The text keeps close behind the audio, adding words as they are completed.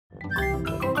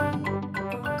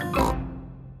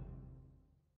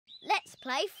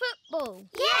play football.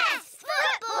 Yes,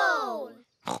 football!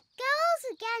 Girls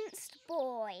against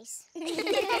boys.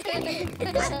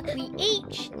 We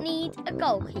each need a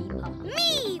goalkeeper.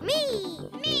 Me!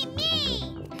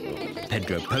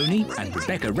 Pedro Pony and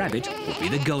Rebecca Rabbit will be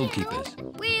the goalkeepers.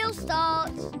 We'll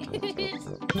start.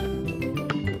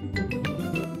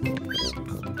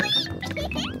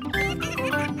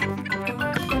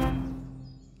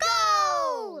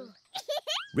 Goal!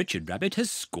 Richard Rabbit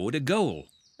has scored a goal.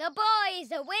 The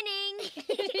boys are winning.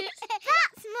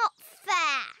 That's not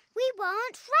fair. We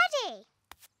weren't ready.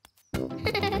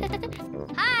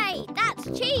 Hey, that's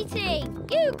cheating.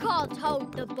 You can't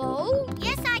hold the ball.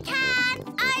 Yes, I can.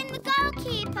 I'm the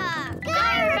goalkeeper. Go,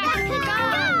 Rebecca, go!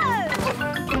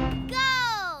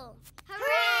 Goal!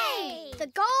 Hooray! The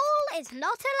goal is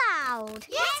not allowed.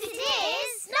 Yes, it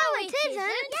is. No, it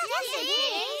isn't. Yes, it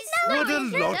is. No, What it a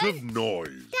lot isn't. of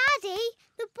noise. Daddy,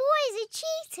 the boys are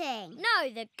cheating. No,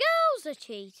 the girls are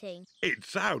cheating. It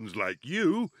sounds like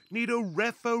you need a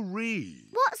referee.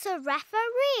 What's a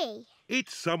referee?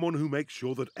 It's someone who makes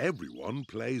sure that everyone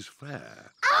plays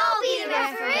fair. I'll be the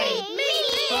referee. Me!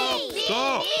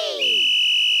 Stop!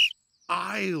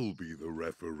 I'll be the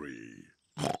referee.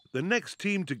 The next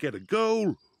team to get a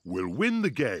goal will win the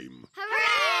game.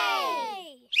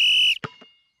 Hooray!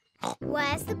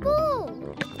 Where's the ball?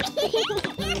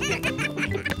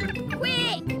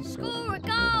 Quick, score a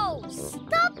goal.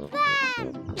 Stop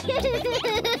them!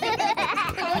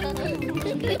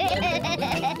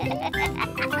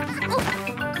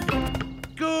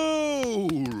 Goal!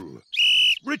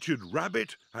 Richard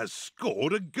Rabbit has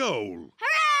scored a goal.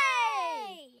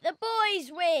 Hooray! The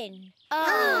boys win.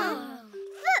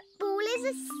 Football is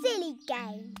a silly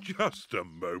game. Just a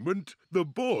moment. The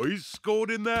boys scored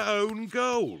in their own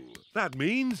goal. That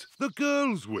means the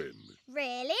girls win.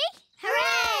 Really?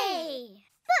 Hooray!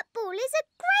 Football is a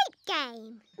great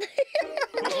game.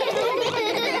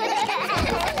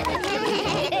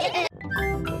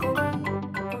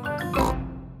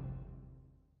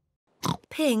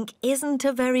 Pink isn't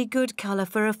a very good colour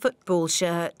for a football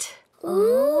shirt.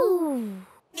 Ooh!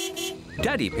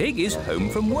 Daddy Pig is home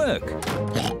from work.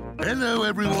 Hello,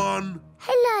 everyone.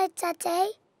 Hello,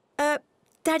 Daddy.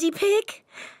 Daddy Pig,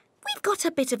 we've got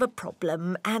a bit of a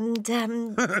problem and,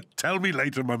 Tell me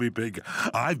later, Mummy Pig.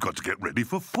 I've got to get ready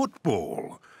for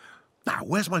football. Now,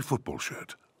 where's my football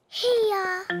shirt?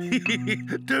 Here.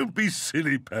 Don't be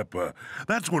silly, Peppa.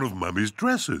 That's one of Mummy's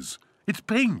dresses. It's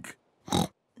pink.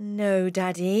 No,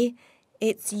 Daddy,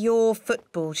 it's your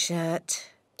football shirt.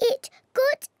 It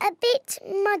got a bit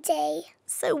muddy.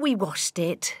 So we washed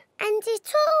it. And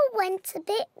it all went a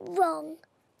bit wrong.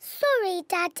 Sorry,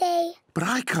 Daddy. But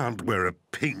I can't wear a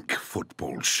pink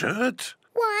football shirt.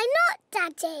 Why not,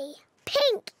 Daddy?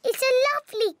 Pink is a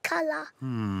lovely colour.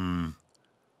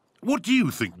 What do you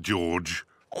think, George?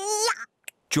 Yuck!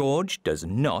 George does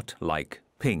not like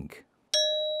pink.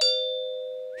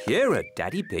 Here are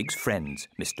Daddy Pig's friends,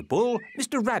 Mr. Bull,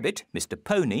 Mr. Rabbit, Mr.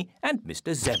 Pony and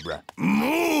Mr. Zebra.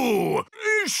 Moo!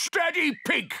 Is Daddy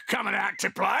Pig coming out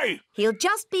to play? He'll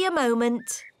just be a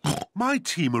moment. My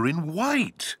team are in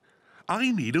white.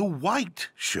 I need a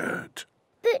white shirt.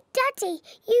 But, Daddy,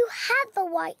 you have a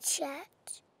white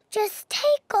shirt. Just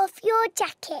take off your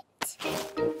jacket.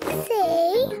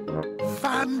 See?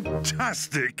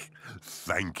 Fantastic.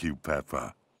 Thank you,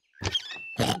 Peppa.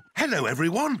 Hello,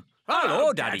 everyone.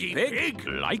 Hello, Daddy Pig.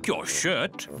 Like your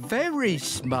shirt. Very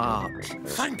smart.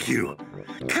 Thank you.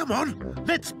 Come on,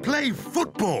 let's play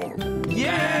football.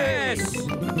 Yes!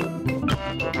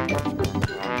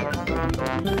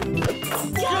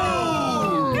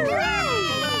 Goal!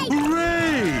 Hooray!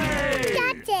 Hooray!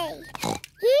 Daddy,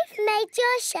 you've made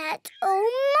your shirt all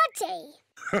muddy.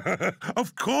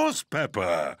 Of course,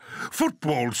 Peppa.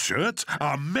 Football shirts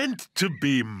are meant to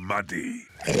be muddy.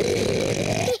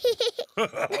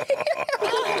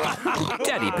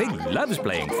 Daddy Pig loves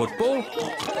playing football.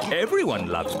 Everyone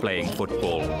loves playing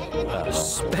football,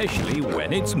 especially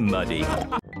when it's muddy.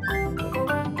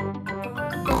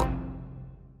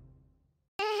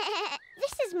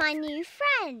 This is my new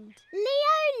friend,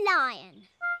 Leo Lion.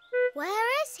 Where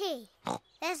is he?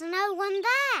 There's no one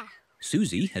there.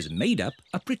 Suzy has made up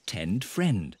a pretend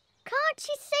friend. Can't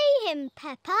you see him,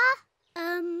 Peppa?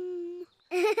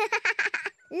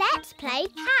 Let's play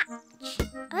catch.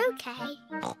 OK.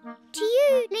 To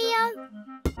you, Leo.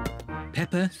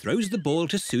 Peppa throws the ball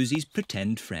to Suzy's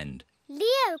pretend friend.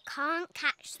 Leo can't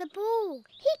catch the ball.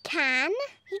 He can.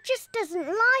 He just doesn't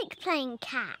like playing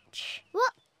catch.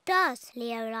 What does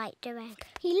Leo like doing?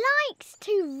 He likes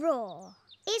to roar.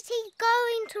 Is he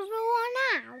going to roar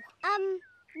now?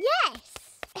 Yes.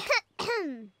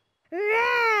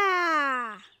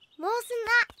 Roar! Wasn't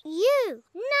that you?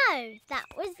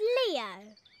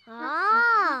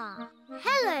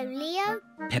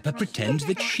 Peppa pretends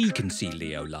that she can see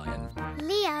Leo Lion.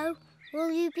 Leo,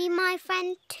 will you be my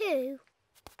friend too?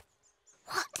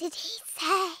 What did he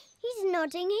say? He's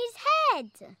nodding his head.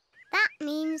 That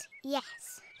means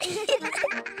yes.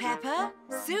 Peppa,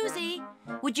 Suzy,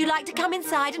 would you like to come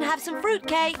inside and have some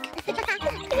fruitcake?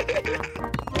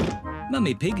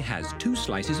 Mummy Pig has 2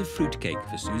 slices of fruitcake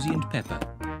for Suzy and Peppa.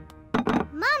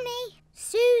 Mummy,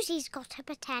 Suzy's got a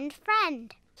pretend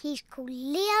friend. He's called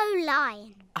Leo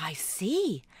Lion. I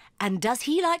see. And does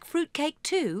he like fruitcake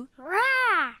too?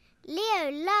 Rah!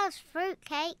 Leo loves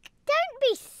fruitcake. Don't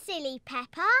be silly,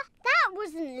 Peppa. That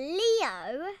wasn't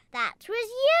Leo. That was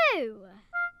you.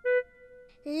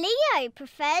 Leo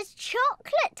prefers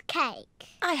chocolate cake.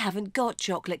 I haven't got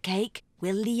chocolate cake.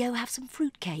 Will Leo have some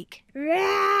fruitcake?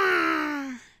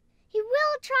 Rah! He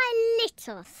will try a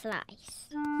little slice.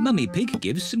 Mummy Pig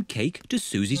gives some cake to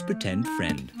Suzy's pretend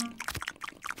friend.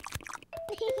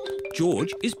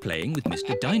 George is playing with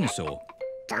Mr. Dinosaur.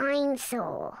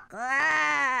 Dine-saw.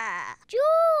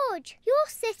 George, you're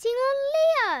sitting on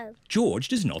Leo. George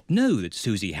does not know that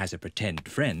Suzy has a pretend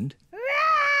friend.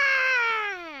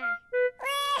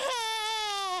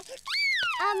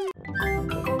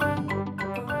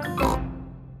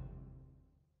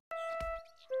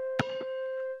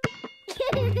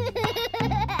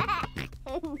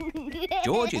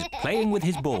 George is playing with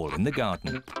his ball in the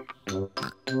garden.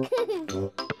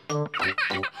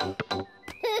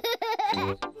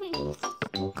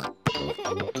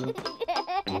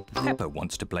 Peppa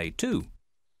wants to play too.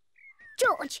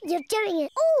 George, you're doing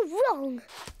it all wrong.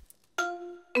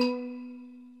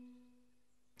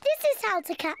 This is how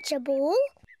to catch a ball.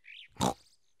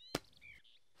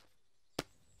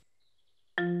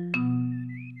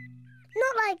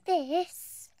 Not like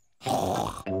this.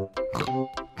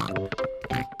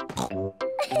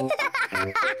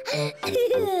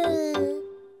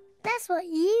 That's what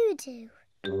you do.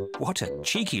 What a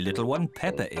cheeky little one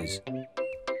Peppa is.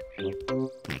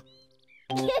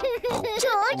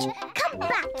 George, come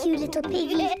back, you little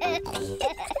piggy.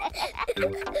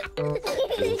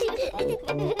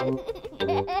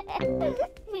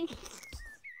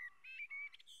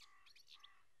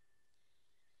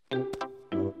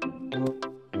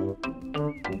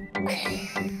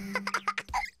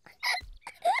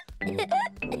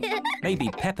 Maybe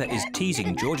Peppa is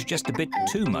teasing George just a bit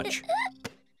too much.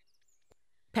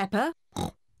 Peppa,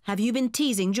 have you been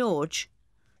teasing George?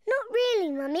 Not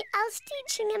really, Mummy. I was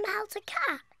teaching him how to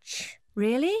catch.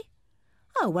 Really?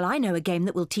 Oh, well, I know a game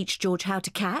that will teach George how to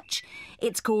catch.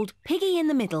 It's called Piggy in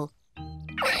the Middle.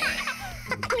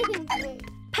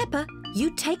 Peppa,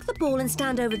 you take the ball and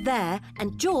stand over there,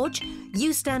 and George,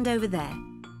 you stand over there.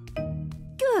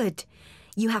 Good.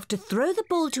 You have to throw the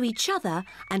ball to each other,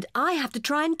 and I have to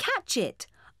try and catch it.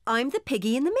 I'm the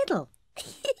piggy in the middle.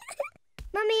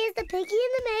 Mummy is the piggy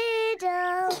in the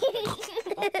middle.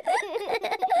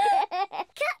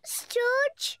 Catch,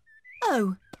 George.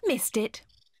 Oh, missed it.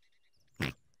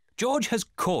 George has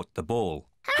caught the ball.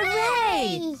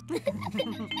 Hooray!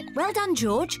 Well done,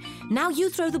 George. Now you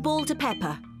throw the ball to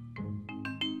Peppa.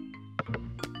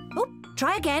 Oh,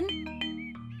 try again.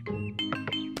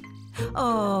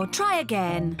 Oh, try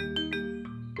again.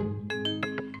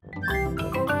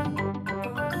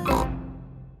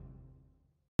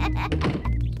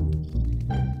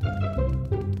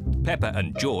 Peppa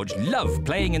and George love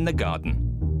playing in the garden.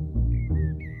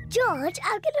 George,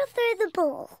 I'm going to throw the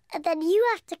ball, and then you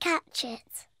have to catch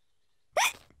it.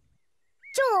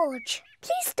 George,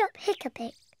 please stop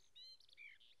hiccuping.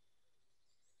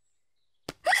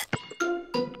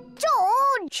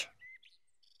 George!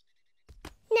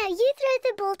 Now you throw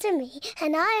the ball to me,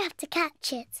 and I have to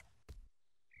catch it.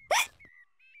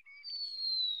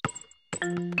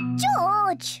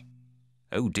 George!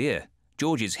 Oh dear,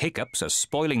 George's hiccups are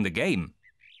spoiling the game.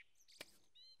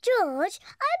 George,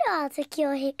 I know how to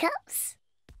cure hiccups.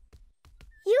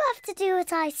 You have to do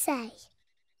what I say.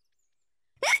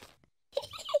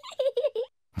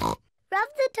 Rub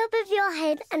the top of your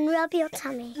head and rub your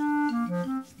tummy.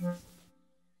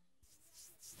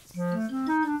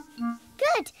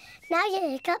 Good. Now your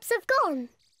hiccups have gone.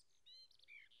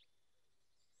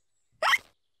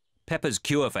 Peppa's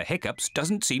cure for hiccups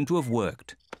doesn't seem to have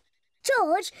worked.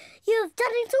 George, you have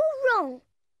done it all wrong.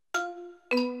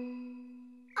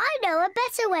 I know a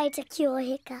better way to cure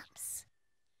hiccups.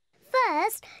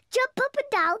 First, jump up and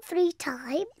down 3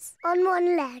 times on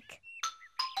one leg.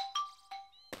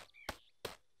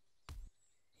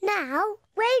 Now,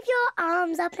 wave your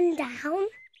arms up and down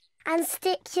and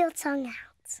stick your tongue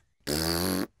out.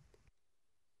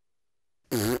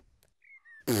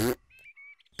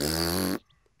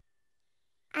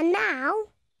 And now,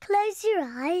 close your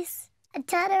eyes and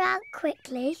turn around out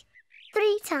quickly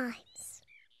 3 times.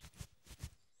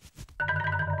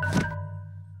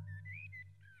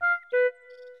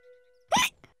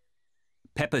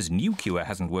 Peppa's new cure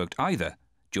hasn't worked either.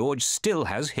 George still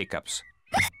has hiccups.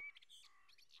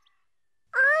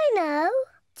 I know.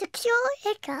 To cure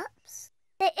hiccups,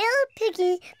 the ill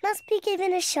piggy must be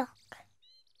given a shock.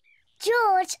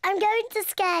 George, I'm going to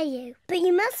scare you, but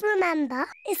you must remember,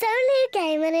 it's only a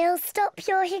game and it'll stop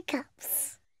your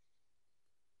hiccups.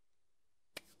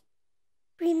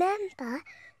 Remember,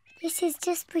 this is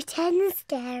just pretend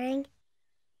scaring.